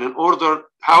 and in order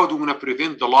how do we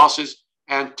prevent the losses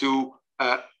and to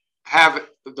have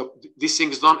these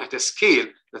things done at a scale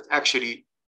that actually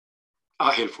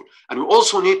are helpful. And we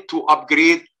also need to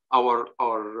upgrade our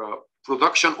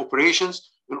production operations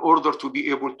in order to be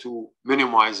able to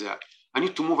minimize that. I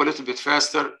need to move a little bit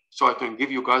faster so I can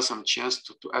give you guys some chance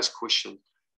to ask questions.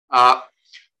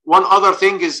 One other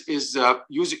thing is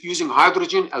using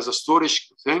hydrogen as a storage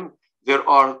thing. There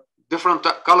are different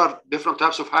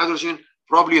types of hydrogen.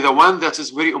 Probably the one that is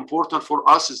very important for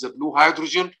us is the blue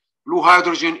hydrogen. Blue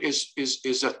hydrogen is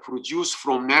produced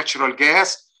from natural gas,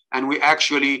 and we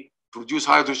actually produce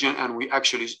hydrogen and we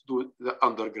actually do the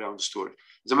underground storage.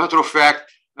 As a matter of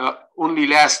fact, only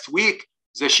last week,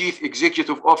 the chief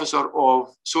executive officer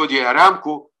of Saudi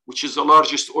Aramco, which is the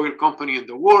largest oil company in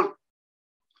the world,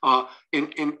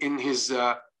 in his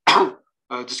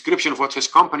description of what his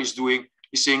company is doing,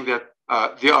 he's saying that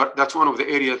that's one of the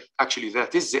areas, actually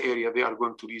that is the area they are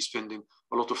going to be spending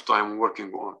a lot of time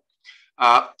working on.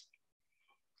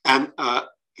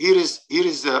 Here is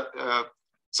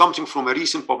something from a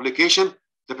recent publication.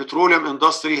 The petroleum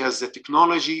industry has the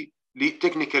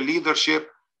technical leadership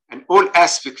and all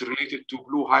aspects related to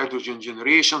blue hydrogen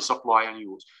generation, supply, and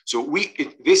use. So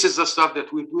this is the stuff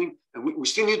that we're doing, and we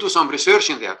still need to do some research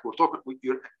in that. We're talking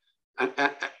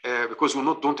because we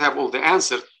don't have all the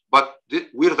answers, but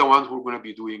we're the ones who are going to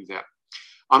be doing that.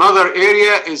 Another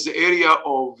area is the area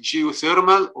of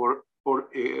geothermal or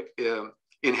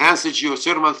enhanced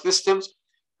geothermal systems.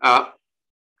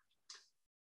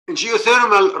 In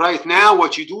geothermal right now,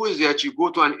 what you do is that you go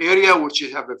to an area which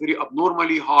have a very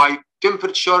abnormally high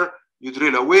temperature, you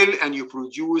drill a well and you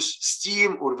produce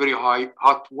steam or very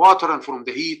hot water, and from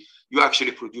the heat, you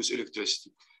actually produce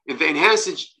electricity. In the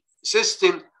enhanced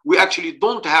system, we actually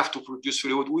don't have to produce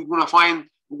fluid. We're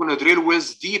gonna drill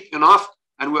wells deep enough,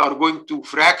 and we are going to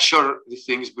fracture the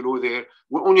things below there.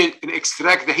 We only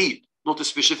extract the heat, not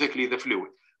specifically the fluid.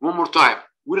 One more time,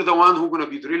 we're the one who's going to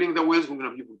be drilling the wells, we're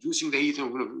going to be producing the heat,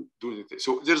 and we're going to be doing it.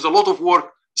 So there's a lot of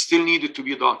work still needed to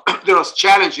be done. There are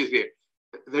challenges there.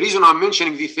 The reason I'm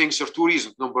mentioning these things are two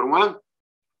reasons. Number one,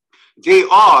 they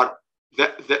are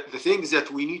the things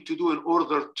that we need to do in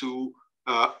order to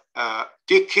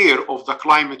take care of the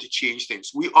climate change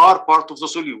things. We are part of the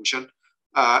solution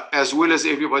as well as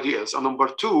everybody else. And number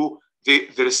two,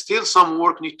 there is still some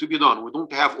work need to be done. We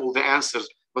don't have all the answers,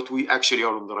 but we actually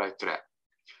are on the right track.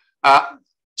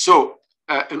 So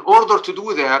in order to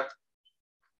do that,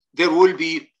 there will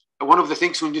be one of the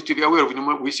things we need to be aware of.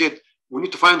 We said we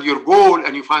need to find your goal,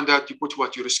 and you find out you put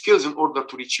what your skills in order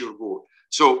to reach your goal.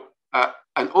 So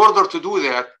in order to do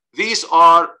that, these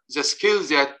are the skills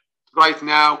that right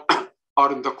now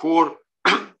are in the core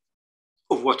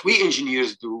of what we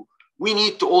engineers do. We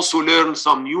need to also learn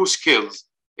some new skills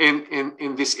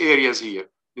in these areas here,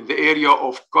 in the area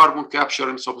of carbon capture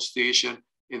and substation,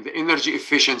 in the energy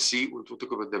efficiency, when we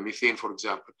talk about the methane, for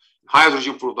example,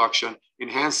 hydrogen production,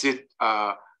 enhanced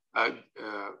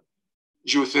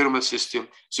geothermal system.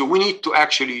 So we need to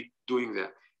actually doing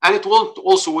that. And it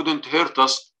wouldn't hurt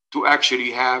us to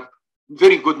actually have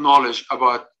very good knowledge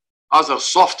about other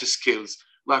soft skills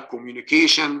like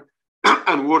communication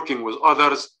and working with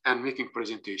others and making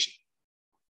presentation.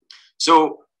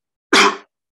 So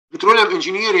petroleum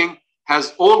engineering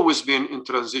has always been in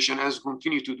transition, has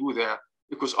continued to do that,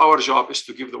 because our job is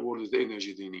to give the world the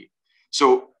energy they need.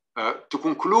 So to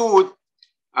conclude,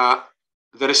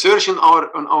 the research in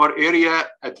our area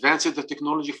advanced the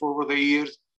technology for over the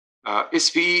years.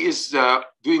 SPE is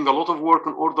doing a lot of work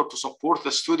in order to support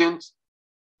the students,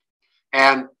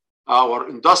 and our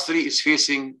industry is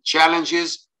facing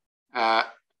challenges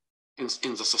in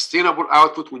the sustainable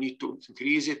output. We need to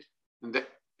increase it in the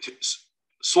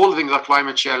solving the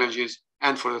climate challenges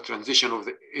and for the transition of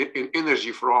the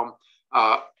energy from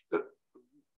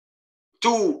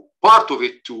to part of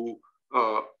it to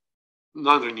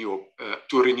non-renewable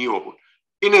to renewable.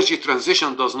 Energy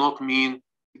transition does not mean,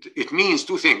 it means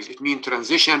two things. It means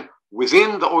transition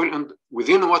within the oil and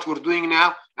within what we're doing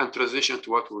now, and transition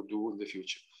to what we'll do in the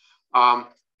future.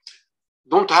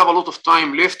 Don't have a lot of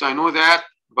time left, I know that,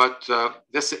 but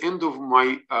that's the end of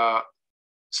my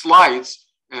slides.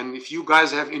 And if you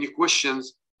guys have any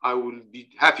questions, I will be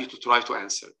happy to try to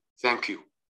answer. Thank you.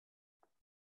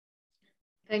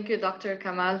 Thank you, Dr.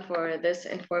 Kamal, for this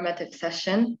informative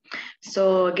session.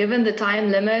 So given the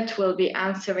time limit, we'll be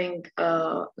answering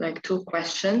like two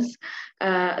questions.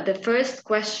 The first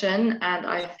question, and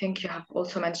I think you have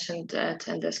also mentioned it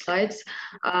in the slides,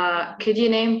 could you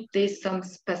name please some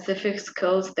specific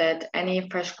skills that any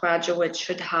fresh graduate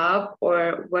should have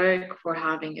or work for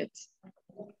having it?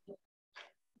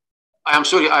 I'm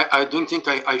sorry, I don't think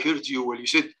I heard you well. You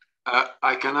said,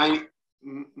 can I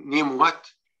name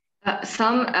what?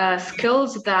 Some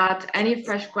skills that any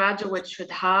fresh graduate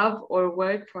should have or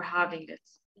work for having it.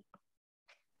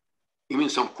 You mean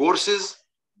some courses?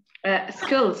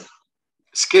 Skills.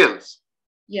 Skills.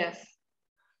 Yes.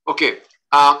 Okay.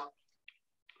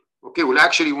 Okay. Well,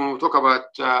 actually, when we talk about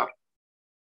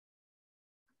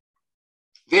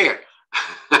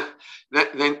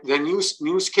the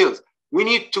new skills, we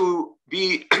need to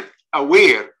be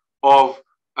aware of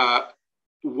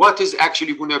what is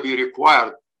actually going to be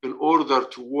required in order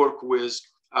to work with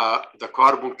the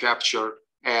carbon capture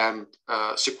and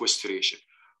sequestration.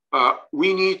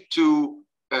 We need to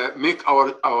make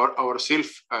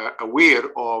ourselves aware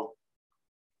of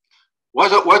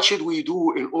what should we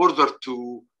do in order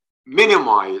to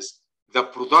minimize the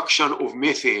production of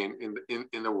methane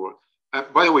in the world.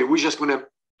 By the way, we're just going to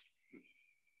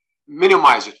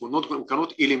minimize it. We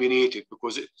cannot eliminate it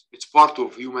because it's part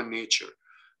of human nature.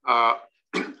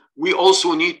 We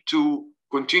also need to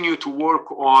continue to work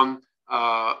on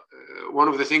one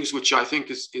of the things which I think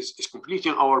is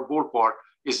completely in our ballpark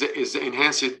is the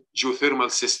enhanced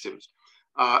geothermal systems.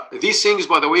 These things,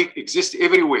 by the way, exist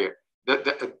everywhere.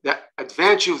 The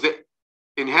advantage of the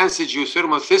enhanced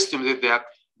geothermal system is that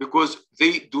because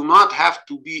they do not have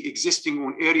to be existing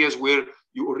in areas where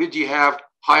you already have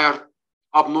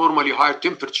abnormally higher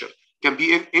temperature. Can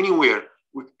be anywhere,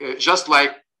 just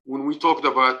like when we talk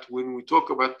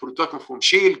about production from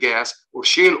shale gas or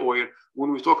shale oil,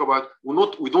 when we talk about,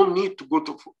 we don't need to go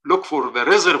to look for the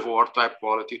reservoir type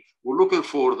quality. We're looking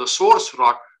for the source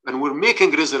rock, and we're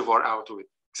making reservoir out of it.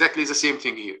 Exactly the same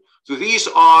thing here. So these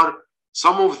are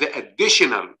some of the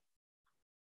additional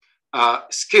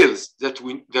skills that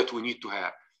we need to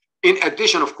have. In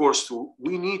addition, of course,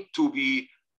 we need to be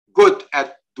good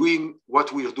at doing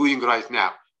what we're doing right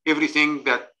now. Everything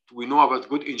that we know about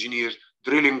good engineers,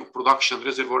 drilling, production,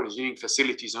 reservoir engineering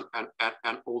facilities,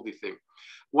 and all the things.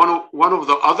 One of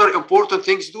the other important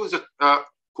things to do is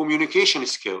communication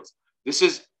skills. This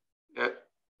is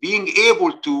being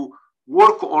able to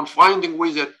work on finding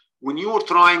ways that when you're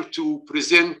trying to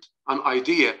present an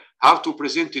idea, how to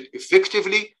present it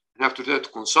effectively, and have to do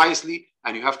it concisely,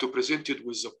 and you have to present it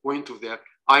with the point of that.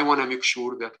 I want to make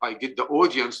sure that I get the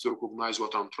audience to recognize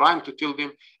what I'm trying to tell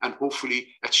them and hopefully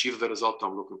achieve the result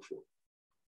I'm looking for.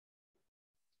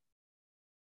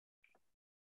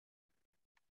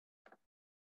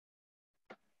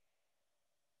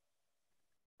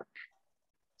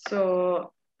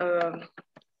 So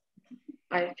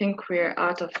I think we're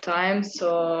out of time.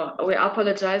 So we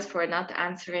apologize for not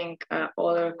answering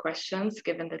all our questions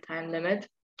given the time limit.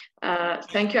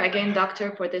 Thank you again,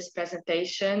 Doctor, for this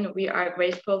presentation. We are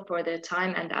grateful for the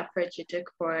time and effort you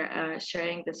took for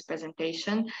sharing this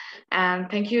presentation. And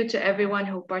thank you to everyone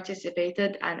who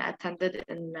participated and attended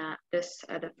in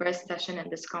the first session in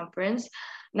this conference.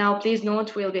 Now, please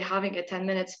note, we'll be having a 10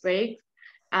 minutes break,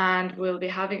 and we'll be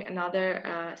having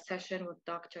another session with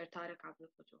Dr. Tariq Abdul.